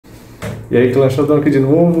E aí, Clanchadão aqui de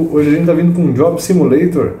novo. Hoje a gente tá vindo com um Job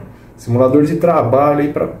Simulator, simulador de trabalho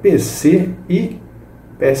aí para PC e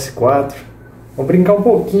PS4. Vamos brincar um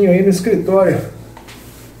pouquinho aí no escritório.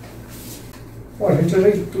 Bom, a gente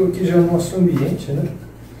ajeitou aqui já o nosso ambiente, né?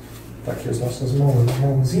 Tá aqui as nossas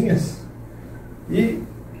mãozinhas. E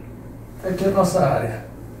aqui é a nossa área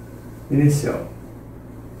inicial,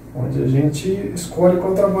 onde a gente escolhe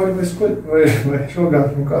qual trabalho vai jogar,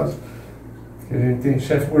 no caso. A gente tem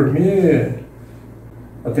chefe gourmet,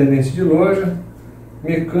 atendente de loja,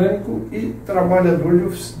 mecânico e trabalhador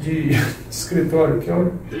de escritório, que é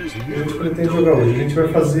o que a gente pretende jogar hoje. A gente vai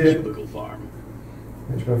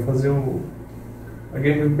fazer a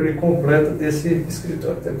gameplay completa desse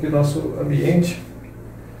escritório. Tem aqui o nosso ambiente.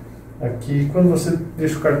 Aqui, quando você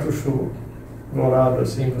deixa o cartucho dourado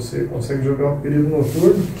assim, você consegue jogar o período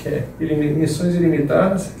noturno, que é missões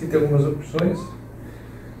ilimitadas. Aqui tem algumas opções.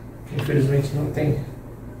 Infelizmente não tem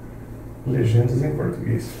legendas em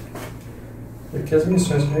português. Aqui as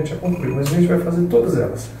missões que a gente já cumpriu, mas a gente vai fazer todas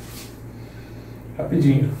elas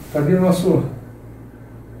rapidinho. Tá ali o nosso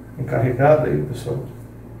encarregado aí, pessoal,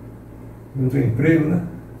 do emprego, né?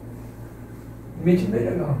 Ambiente bem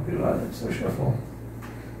legal, pelo lado do seu chefão.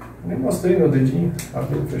 Nem mostrei meu dedinho,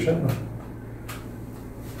 abrindo e fechando.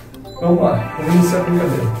 Vamos lá, vamos iniciar a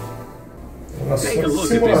brincadeira. Nossa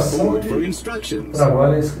simulação de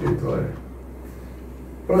trabalho em escritório.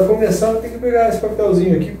 Para começar, eu tenho que pegar esse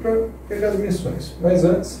papelzinho aqui para pegar as missões. Mas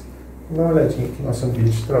antes, dá uma olhadinha aqui no nosso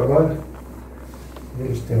ambiente de trabalho. A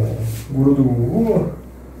gente tem um guru do Google,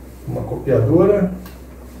 uma copiadora,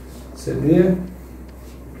 CD,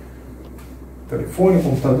 telefone,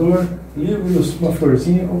 computador, livros, uma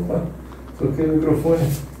florzinha. Opa, troquei o microfone.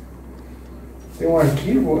 Tem um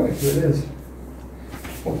arquivo, olha que beleza.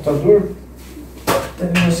 Computador. Tem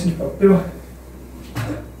um negocinho de papel.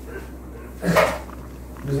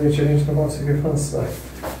 Infelizmente a gente não consegue avançar.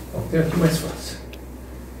 Então tem aqui mais fácil.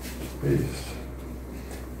 Isso.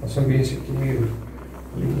 Nosso ambiente aqui meio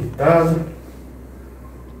limitado.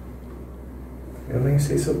 Eu nem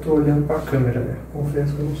sei se eu estou olhando para a câmera, né?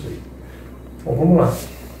 Confesso que eu não sei. Bom, vamos lá.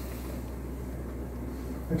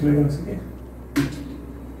 Olha que legal isso aqui.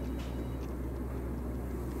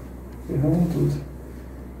 Ferramos tudo. Isso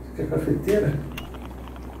aqui é cafeteira.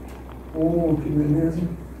 Oh, que beleza.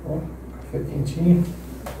 Ó, café quentinho.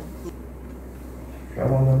 Já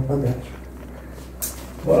mandando para dentro.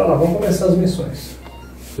 Bora lá, vamos começar as missões.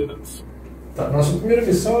 Tá, nossa primeira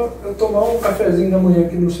missão é tomar um cafezinho da manhã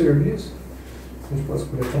aqui no serviço. A gente pode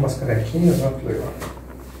escolher umas canequinhas, olha que legal.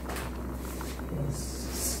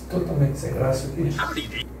 Mas, totalmente sem graça aqui.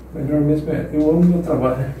 Melhor mesmo é, eu amo meu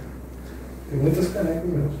trabalho. Tem muitas canecas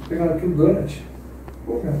mesmo. Vou pegar aqui o donut.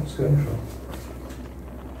 Pô, meu, os caras no chão.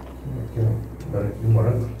 Aqui um donut de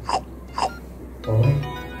morango. Toma.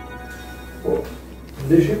 Pô, não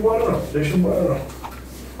deixa embora não, deixa embora não.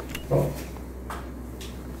 Bom.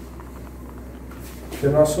 O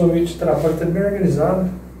nosso ambiente de trabalho está bem organizado.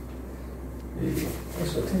 E eu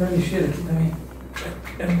só tenho uma lixeira aqui também.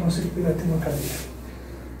 Eu não consigo pegar até uma cadeira.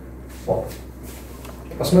 Bom,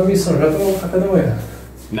 próxima missão, já tomou o café da manhã.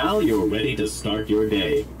 Now you're ready to start your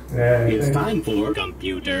day. It's time for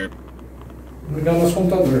computer. Vou ligar o nosso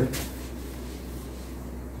computador.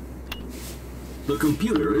 The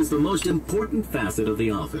computer is the most important facet of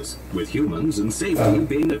the office, with humans and safety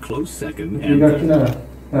being a close second. Vou ligar aqui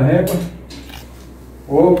na régua.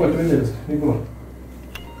 Opa, beleza, ligou.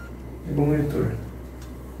 Ligou o monitor.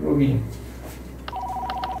 Login.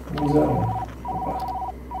 Vamos usar Opa.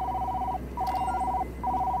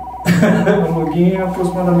 O login é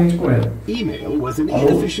aproximadamente correto. Email was an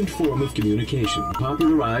inefficient form of communication,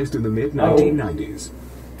 popularized in the mid-1990s.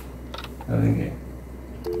 Ninguém.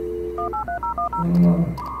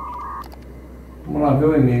 Vamos lá ver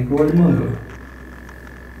o e-mail que o Oli mandou.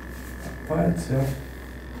 Rapaz do céu.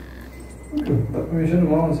 Dá pra mexer no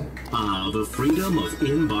mouse. The freedom of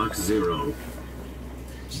inbox zero. Vou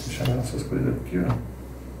deixar nossas coisas aqui, ó.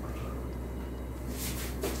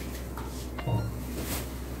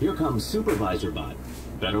 Here comes Supervisor Bot.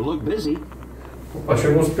 Better look busy. Opa,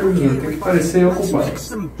 chegou o supervisor, tem que parecer ocupado.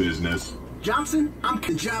 Some business. Johnson,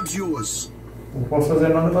 the job's yours. Não posso fazer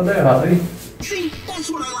nada pra dar errado, hein? See, that's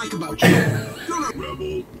what I like about you. You're a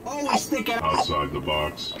rebel. Always thinking outside the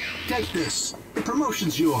box. Take this. The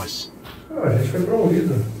promotion's yours. A gente foi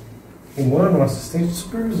promovido. Humano, assistente de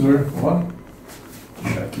supervisor. Ó. Vou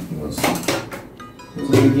deixar aqui com meus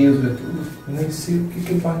amiguinhos ver tudo. Eu nem sei o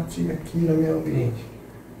que bati aqui no meu ambiente.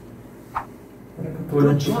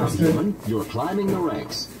 Good job, human. You're climbing the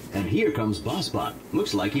ranks. And here comes BossBot.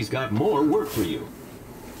 Looks like he's got more work for you.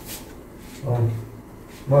 Bom,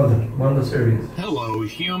 Manda serviço. Hello,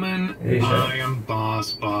 human. Hey, I am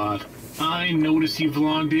BossBot. I notice you've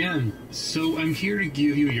logged in, so I'm here to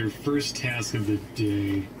give you your first task of the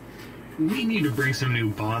day. We need to bring some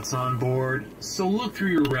new bots on board, so look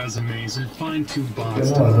through your resumes and find 2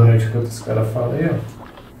 bots. Tem uma zona de que outros caras falam aí, ó.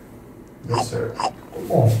 Deu certo.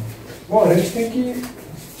 Bom, a gente tem que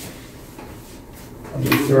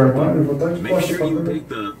abrir o seu armário e botar de Make costa sure you pra pick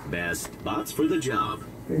the best bots for the job.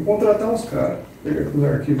 Tem que contratar uns caras. Pegar aqui os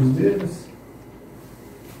arquivos deles.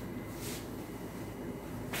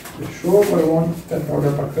 Fechou, agora vamos tentar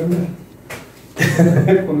olhar para a câmera.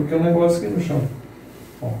 Coloquei um negócio aqui no chão.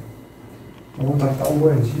 Bom, vamos tratar um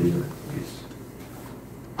bandido. Isso.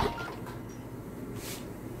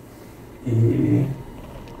 E.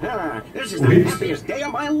 This is the happiest day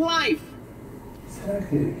of my life. Será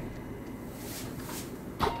que.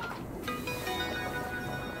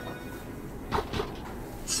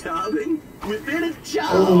 Jobbing within a Eu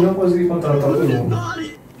job. não consegui contratar todo Who'd have mundo. thought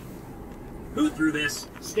it? Who threw this?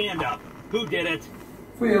 Stand up. Who did it?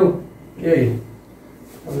 Fui eu. E aí?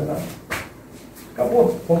 Não fazer nada.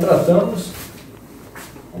 Acabou. Contratamos.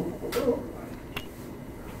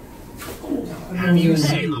 Have you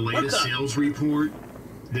seen the latest sales report?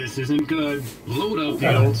 This isn't good. Load up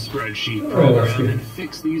the old spreadsheet program and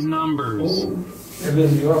fix these numbers.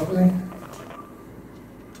 Beleza de óculos, hein?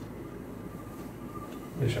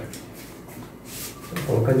 Deixa aqui.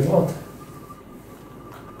 Vou colocar de volta.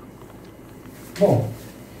 Bom,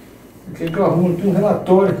 aqui que eu arrumo aqui um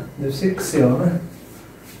relatório. Deve ser Excel, né?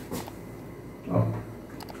 Ó,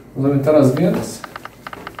 vamos aumentar as vendas.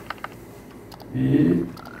 E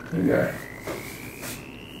ligar.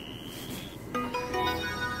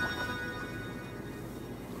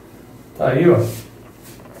 Tá aí, ó.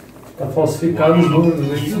 Tá falsificado os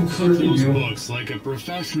números aí que não Cut those viu. books like a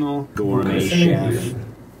professional. Gourmet chef.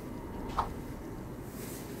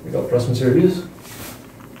 Pegar o próximo serviço.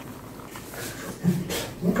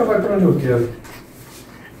 Nunca vai para onde eu quero.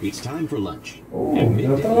 It's time for lunch. Oh, At já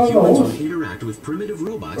midday, tá lá na humans will onde? interact with primitive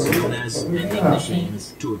robots known as vending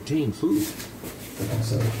machines to obtain food. Tá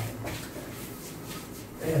pensando.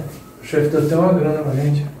 É, o chefe deu até uma grana pra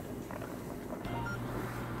gente.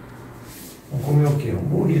 Vamos comer o quê? Um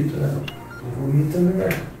burrito, né? Um burrito é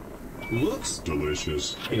melhor. Looks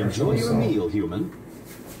Delicious. Enjoy your meal, human.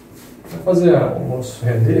 Vamos fazer o almoço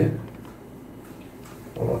render.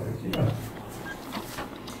 Coloca aqui, ó.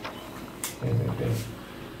 Vem.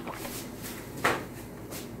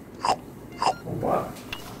 Opa.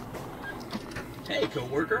 Hey,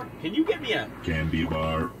 coworker, can you get me a... Candy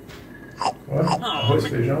bar. Ó, arroz,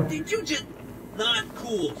 feijão. Did you just... Not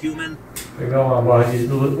cool, human. Pegar uma barrinha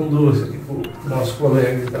com doce aqui pro nosso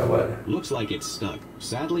colega de trabalho. Looks like it's stuck.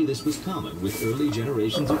 Sadly, this was common with early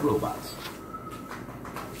generations of robots.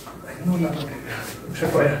 Não dá pra pegar. Deixa eu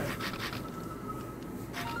apoiar.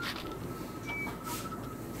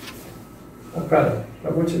 Ô cara, já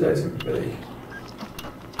vou te dar isso aqui, peraí.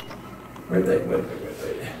 Aguenta aí.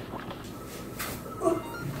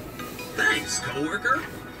 Thanks, coworker.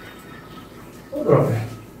 Ô droga.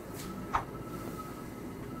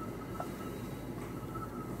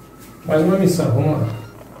 Mais uma missão, vamos lá.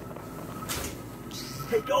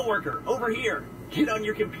 Hey, coworker, over here. Get on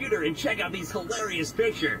your computer and check out these hilarious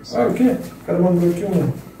pictures. Ah, o quê? O cara mandou aqui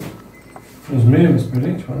uns memes pra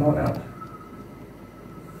gente, mas não é nada.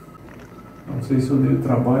 Não sei se eu dei o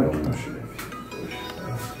trabalho ao meu chefe.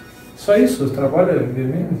 Só isso? O trabalho é ver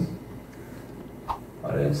memes?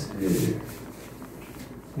 Parece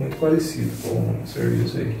muito parecido com um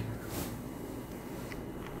serviço aí.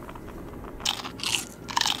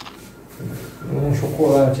 Um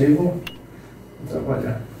chocolate aí, vou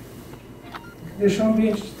trabalhar. Deixar o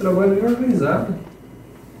ambiente de trabalho bem organizado.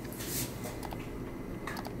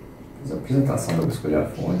 Fazer a apresentação, para escolher a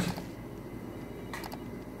fonte.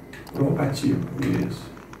 Provocativo, isso.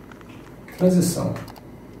 Transição.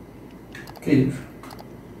 Queijo.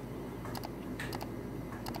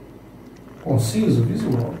 Conciso,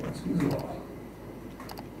 visual.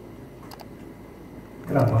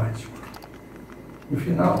 Gramático. E o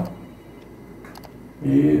final.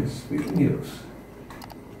 Isso, fake news.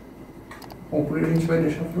 Concluir a gente vai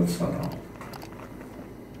deixar profissional.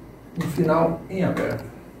 No final, em aberto.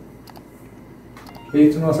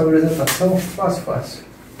 Feito nossa apresentação, fácil.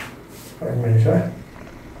 Para manejar.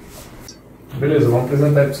 Beleza, vamos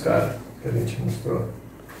apresentar aí para os caras que a gente mostrou.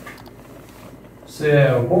 Você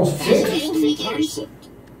é bom o suficiente?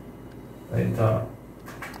 Aí tá.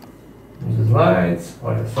 Nos slides,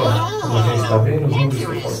 olha só, como a gente está vendo, os números que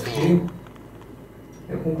eu coloquei.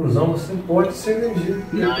 E a conclusão, você pode ser vendido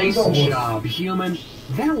depois Nice do almoço. job, human.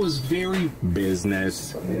 That was very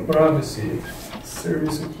business. Tá meio bravo esse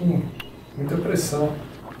serviço aqui, muita pressão.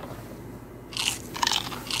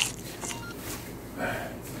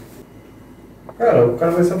 Cara, o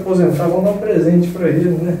cara vai se aposentar, vamos dar um presente pra ele,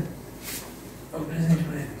 né? Dá um presente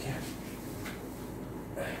pra ele aqui.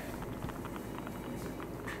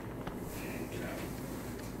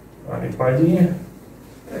 Uma limpadinha.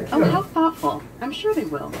 Aqui, Oh, how thoughtful. I'm sure they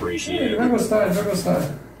will. Appreciate ele vai it. gostar, ele vai gostar.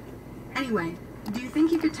 Anyway, do you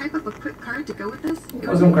think you could type up a quick card to go with this? Vou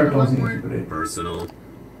fazer um cartãozinho aqui pra ele. Personal.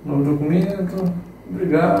 Novo documento.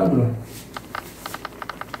 Obrigado.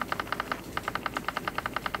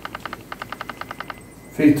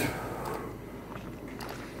 Feito.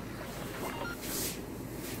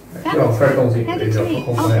 Aqui, ó, um cartãozinho pra Hand ele, it ó, to pra me. I'll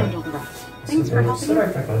acompanhar. handle the rest. Thanks for helping Será me.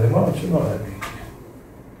 que vai fazer mal? Deixa eu dar uma olhada aqui.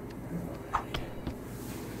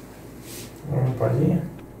 Uma limpadinha.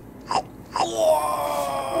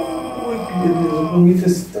 Ui, que beleza, bonito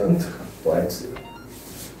esse tanto. Pode ser.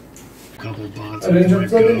 Couple bots A gente já might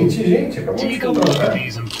precisa go. demitir gente, acabou de Take a look at contratar.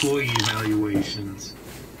 these employee evaluations.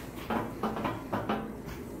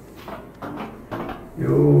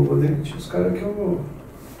 Eu vou demitir os caras que eu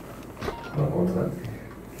não contratei.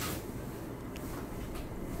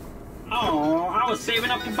 Oh, I was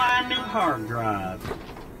saving up to buy a new hard drive.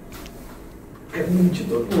 Quero demitir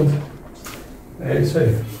todo mundo. É isso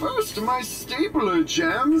aí. First my stapler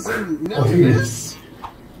jams and now Consegui. this?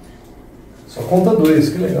 Só conta 2,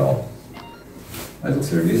 que legal. Mais um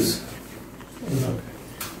serviço.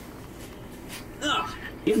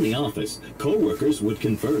 In the office, co-workers would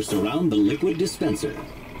converse around the liquid dispenser.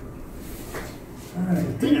 Ah,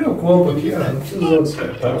 tem meu copo aqui, ó. Não precisa usar o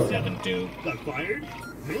despertar. 7-2. Acquired?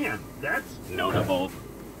 Man, that's notable.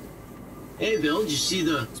 Hey, Bill, did you see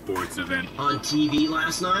the Sports event. on TV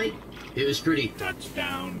last night? It was pretty.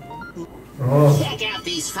 Touchdown. Nossa. Check out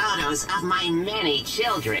these photos of my many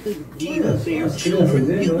children. Olha só, as crianças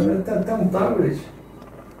dele, né? Tem até um tablet.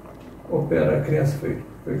 Pô, pera, a criança foi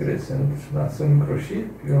crescendo, nasceu um microchip,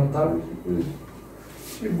 pegou um tablet e coisa.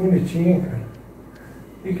 Que bonitinho, cara.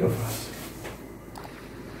 O que eu faço?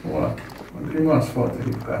 Vamos lá, vou abrir umas fotos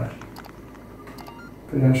aqui pro cara.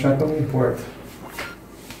 Pra ele achar que eu não me importo.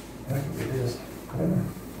 Olha que beleza.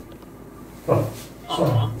 Ó, só.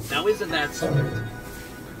 Aw, now isn't that Só something? mesmo.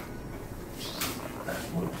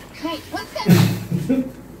 Hey, what's that?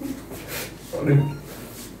 Olha aí.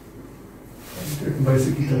 Vamos perturbar isso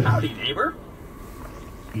aqui também. Howdy, neighbor.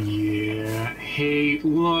 Yeah. Hey,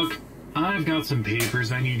 look. I've got some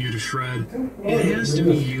papers I need you to shred. It has to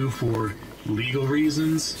be you for legal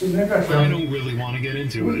reasons. Tudo bem I encaixado. don't really want to get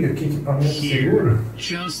into Olha it. que equipamento Here, seguro.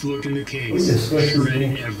 just look in the Olha case. só que Shred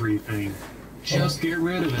bonito. everything. Just get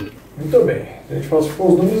rid of it. Muito bem. A gente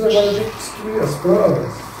falsificou os números, agora tem que destruir as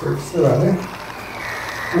provas. Por que será, né?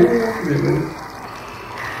 Que beleza.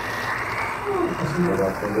 Consegui jogar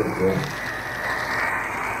a coisa aqui.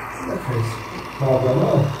 Será que é isso? Nova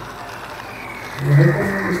não? Não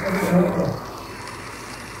recomendo isso na minha não.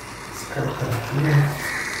 Descartar aqui.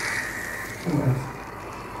 O que mais?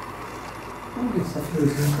 Olha essa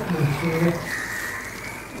florzinha tá bonitinha, né?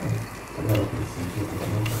 Agora eu preciso de outro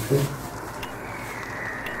café.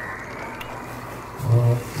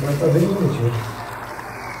 Mas tá bem bonitinho.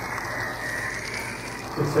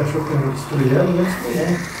 Você achou que eu ia destruir ela? Não destruir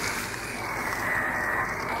ela.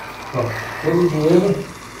 Ó, todo o dinheiro.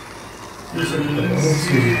 Isso aqui também não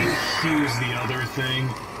precisa. Here's the other thing.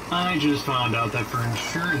 I just found out that for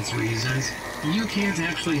insurance reasons, you can't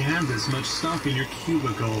actually have this much stuff in your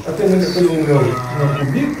cubicle. Tem muita coisa no meu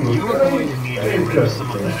cubículo? You're going to need to get rid of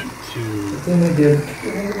some of that too. Eu tenho uma ideia do que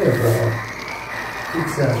eu vou me levar. O que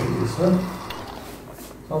você acha disso, né?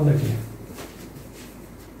 Só um daqui.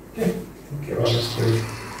 Tem que quebrar as coisas.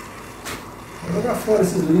 Vou jogar fora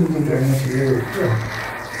esses livros de internet dele aqui, ó.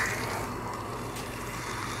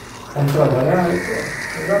 Vamos trabalhar,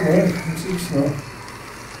 eu já mando, não precisa disso não.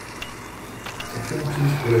 Isso aqui eu não preciso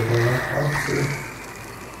de telefone,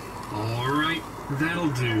 não. Alright, that'll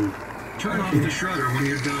do. Turn off the shredder when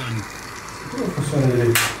you're done. Como funciona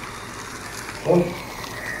direito? Ó.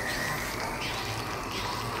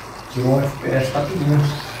 Tirou um FPS rapidinho.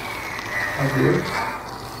 Adeus.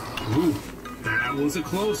 Ooh, that was a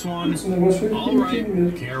close one. Esse negócio foi Alright,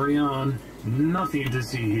 mesmo. carry on. Nothing to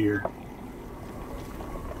see here.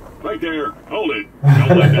 Right there. Hold it.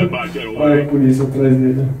 Don't let that bot get Olha away. a polícia atrás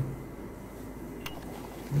dele.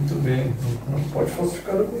 Muito bem, não pode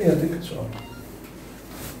falsificar documento, hein, pessoal?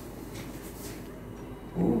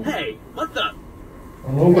 Hey, what the?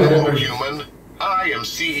 Um novo Hello, recorde. human. I am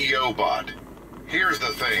CEO Bot. Here's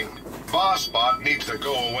the thing. Boss Bot needs to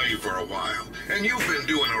go away for a while, and you've been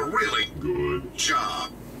doing a really good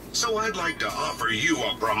job. So I'd like to offer you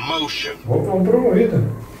a promotion. Vamos promovido.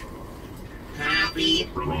 Happy.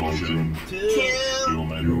 Promotion. 2.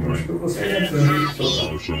 Human. Acho que eu vou sair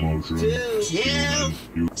Promotion. 2.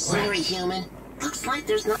 Sorry, human. Looks like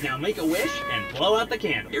there's no. Now make a wish and blow out the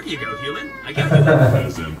candle. Here you go, human. I got you a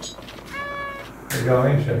Present. Legal,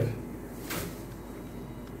 hein, chefe?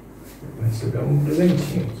 Recebemos um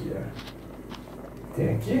presentinho aqui, ó. Tem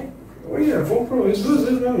aqui? Olha, comprou isso 2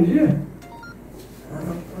 vezes no mesmo dia.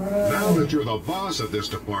 Now that you're the boss of this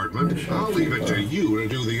department, I'll leave it to you to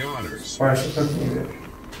do the honors. Parça pra quem, velho.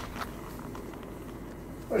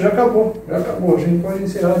 Já acabou. A gente pode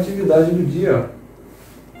encerrar a atividade do dia, ó.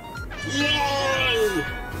 Yay!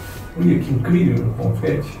 Olha que incrível o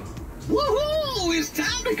confete. Woohoo! It's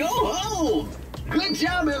time to go home! Good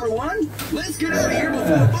job, everyone! Let's get out of here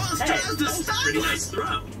before the boss tries to stop us! Nice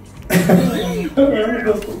throw!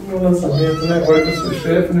 Eu gostou do meu lançamento, né? Agora que eu sou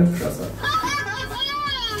chefe, né? Puxa saco.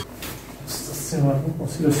 Nossa senhora, não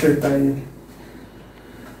consigo acertar ele.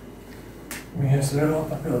 Me resta levar um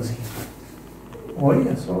papelzinho.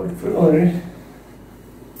 Olha só, ele foi longe, hein?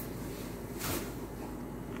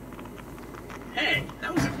 Hey,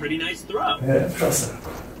 that was a pretty nice throw. Puxa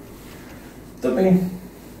saco. Muito bem.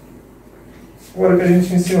 Agora que a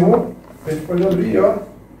gente encerrou, a gente pode abrir, ó.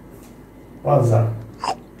 Vazar.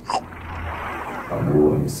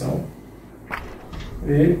 Acabou a missão.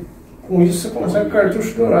 E com isso você consegue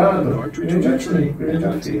cartucho dourado. A gente já tinha, a gente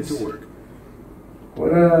já fez.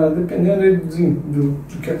 Agora, dependendo aí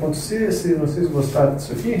do que acontecer, se vocês gostaram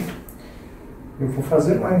disso aqui, eu vou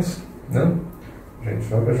fazer mais, né? A gente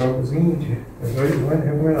joga jogos indie,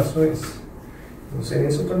 recomendações. Não sei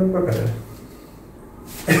nem se eu tô olhando pra galera.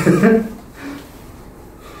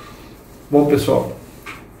 Bom, pessoal,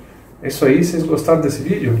 é isso aí. Se vocês gostaram desse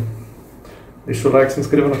vídeo, deixa o like, se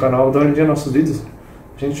inscreva no canal, dá uma olhadinha nos nossos vídeos.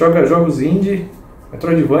 A gente joga jogos indie,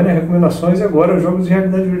 Metroidvania, recomendações e agora jogos de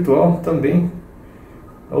realidade virtual também.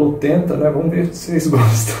 Ou tenta, né? Vamos ver se vocês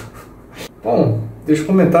gostam. Bom, deixa um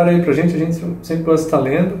comentário aí pra gente, a gente sempre gosta de estar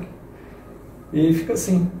lendo. E fica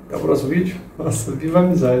assim, até o próximo vídeo. Nossa, viva a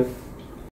amizade!